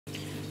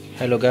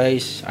Hello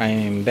guys,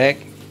 I'm back.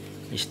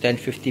 It's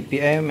 10:50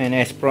 PM and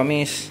as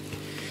promised,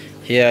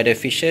 here are the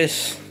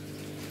fishes.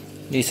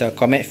 These are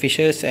comet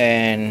fishes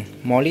and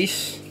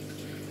mollies.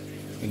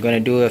 We're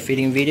gonna do a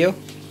feeding video.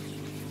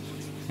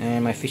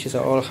 And my fishes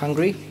are all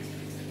hungry.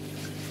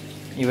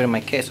 Even my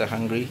cats are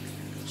hungry.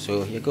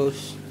 So here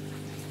goes.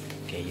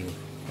 Okay, you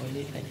hold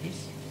it like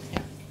this.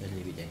 Yeah, just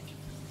leave it there.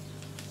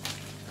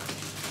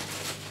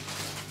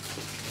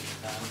 Here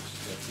comes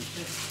the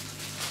fishes.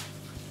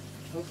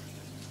 Oh.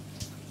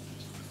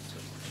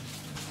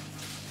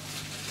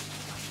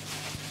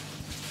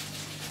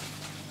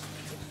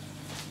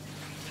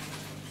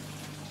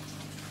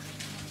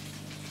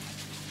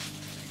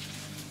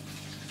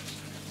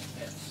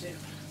 That's it.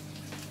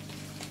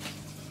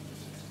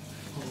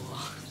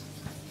 Oh.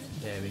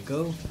 There we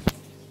go.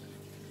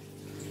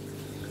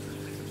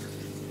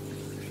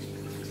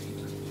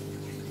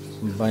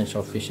 Bunch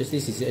of fishes.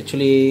 This is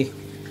actually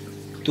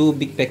 2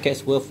 big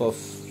packets worth of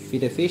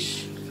feeder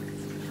fish.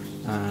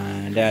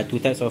 There are 2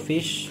 types of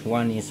fish.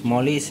 One is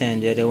mollies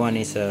and the other one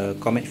is a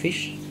comet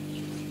fish,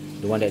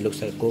 the one that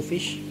looks like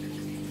goldfish.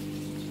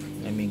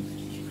 Let me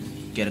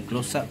get a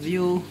close-up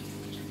view.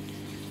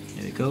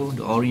 There we go.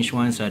 The orange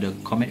ones are the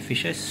comet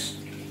fishes,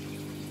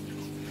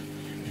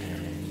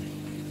 and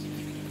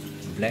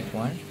the black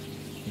one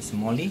is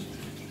molly.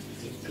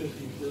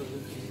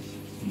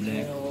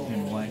 Black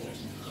and white.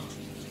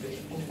 There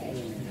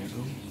we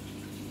go.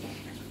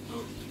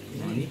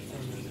 Molly.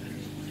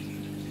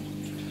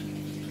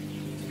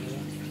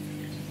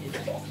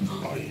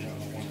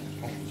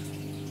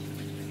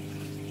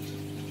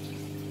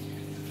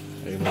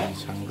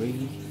 Everybody's hungry.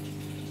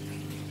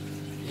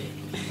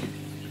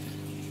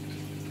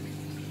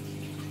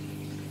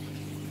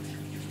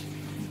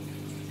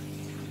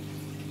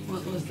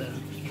 What was the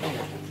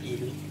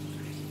eel?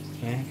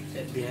 Yeah?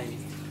 That behind?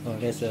 Oh,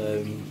 that's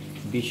a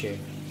Bichir.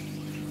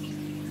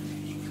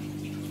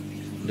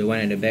 The one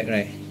at the back,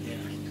 right? Yeah.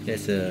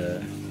 That's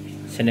a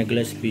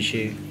Senegalus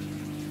Bichir.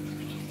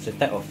 It's a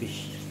type of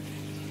fish.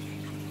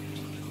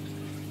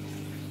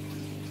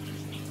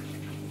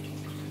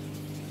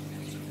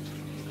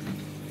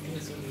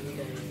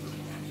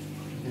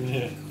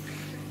 Yeah.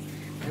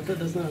 I thought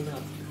that's not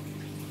enough.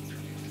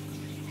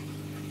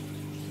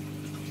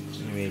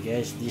 Anyway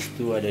guys, these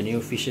 2 are the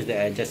new fishes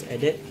that I just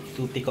added.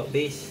 2 peacock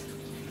bass.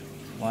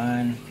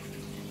 1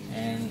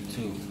 and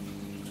 2.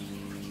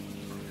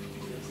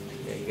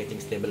 They're getting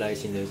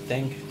stabilized in the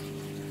tank.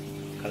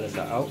 Colors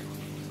are out.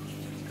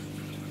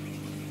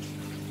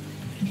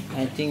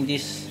 I think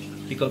this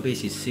peacock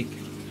bass is sick.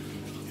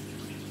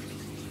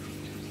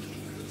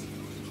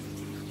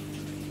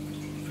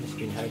 It's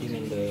been hiding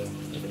in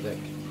at the back.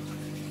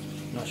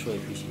 Not sure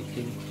if he's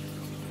eating.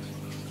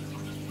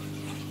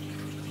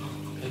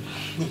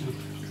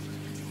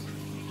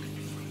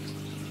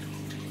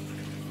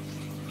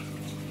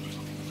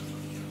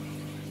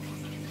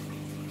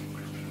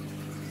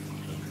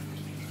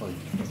 Oh.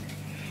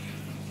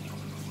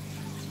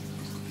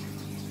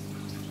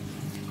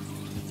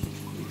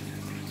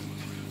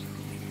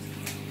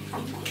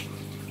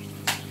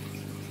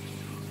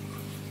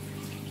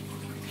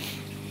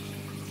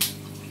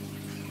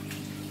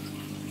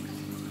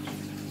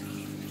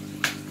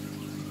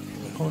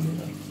 Hold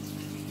it up.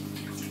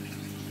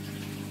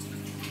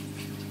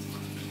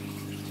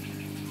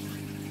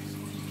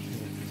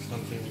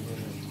 Something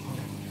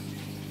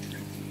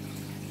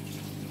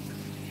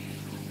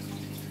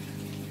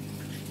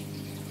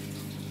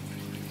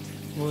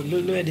Well,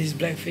 look at this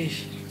black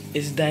fish.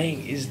 It's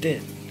dying. It's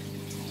dead.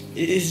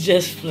 It's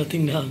just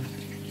floating down.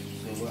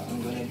 So what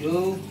I'm gonna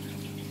do,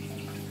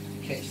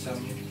 catch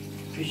some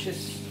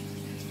fishes.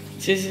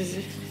 See. It's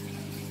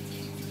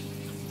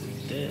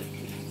dead.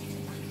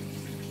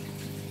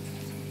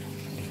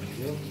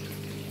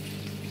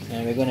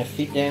 And we're gonna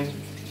feed them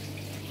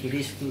to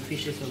these 2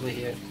 fishes over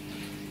here.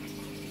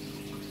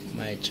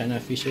 My Channa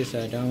fishes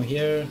are down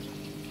here.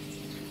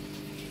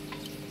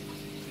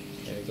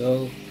 There we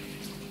go.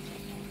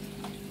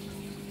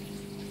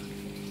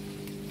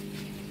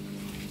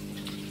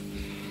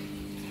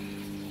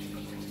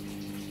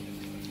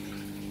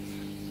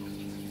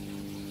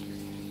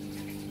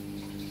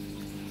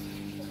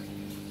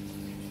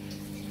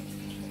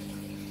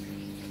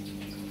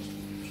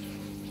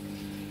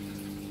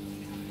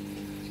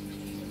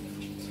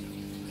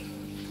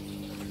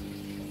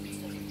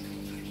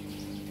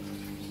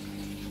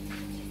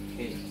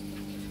 Okay.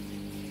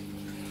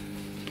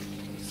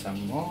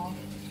 Some more.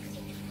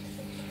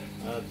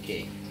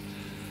 Okay.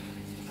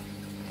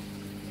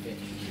 Okay,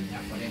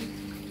 enough for them.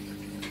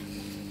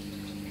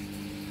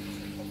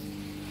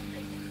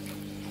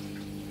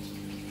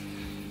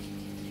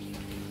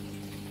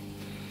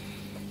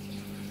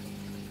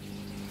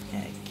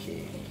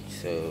 Okay,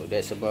 so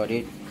that's about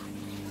it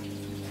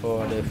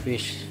for the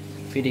fish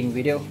feeding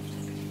video.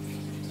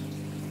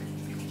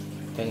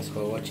 Thanks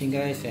for watching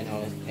guys, and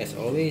as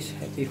always,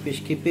 happy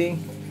fish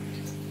keeping.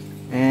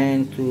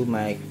 And to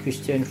my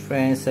Christian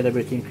friends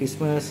celebrating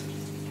Christmas,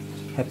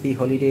 happy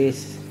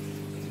holidays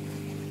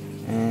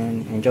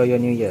and enjoy your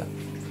new year.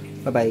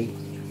 Bye bye.